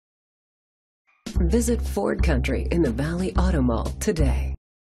Visit Ford Country in the Valley Auto Mall today.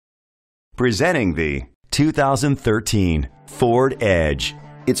 Presenting the 2013 Ford Edge.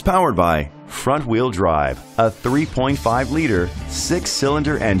 It's powered by front-wheel drive, a 3.5-liter,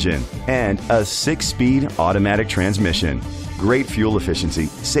 6-cylinder engine, and a 6-speed automatic transmission. Great fuel efficiency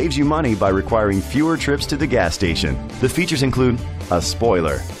saves you money by requiring fewer trips to the gas station. The features include a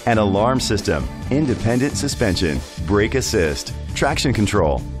spoiler, an alarm system, independent suspension, brake assist, traction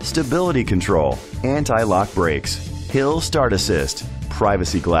control, stability control, anti-lock brakes, hill start assist,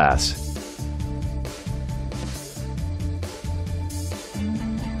 privacy glass.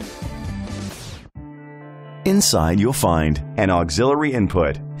 Inside you'll find an auxiliary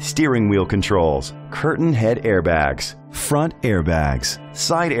input, steering wheel controls, curtain head airbags, front airbags,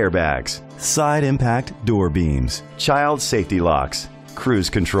 side impact door beams, child safety locks, cruise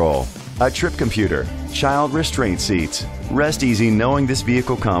control, a trip computer, child restraint seats. Rest easy knowing this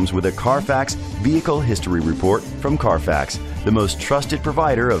vehicle comes with a Carfax Vehicle History Report from Carfax, the most trusted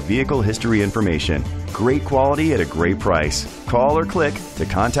provider of vehicle history information. Great quality at a great price. Call or click to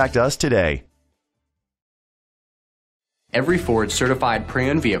contact us today. Every Ford certified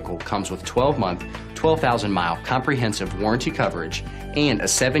pre-owned vehicle comes with 12-month, 12,000-mile comprehensive warranty coverage and a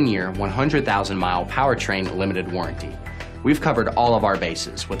 7-year, 100,000-mile powertrain limited warranty. We've covered all of our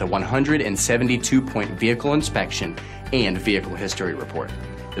bases with a 172-point vehicle inspection and vehicle history report.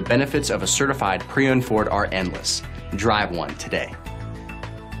 The benefits of a certified pre-owned Ford are endless. Drive one today.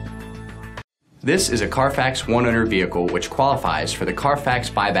 This is a Carfax one-owner vehicle which qualifies for the Carfax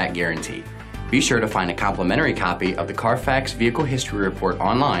buyback guarantee. Be sure to find a complimentary copy of the Carfax Vehicle History Report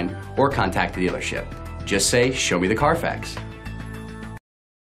online or contact the dealership. Just say, "Show me the Carfax."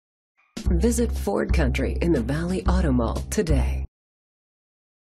 Visit Ford Country in the Valley Auto Mall today.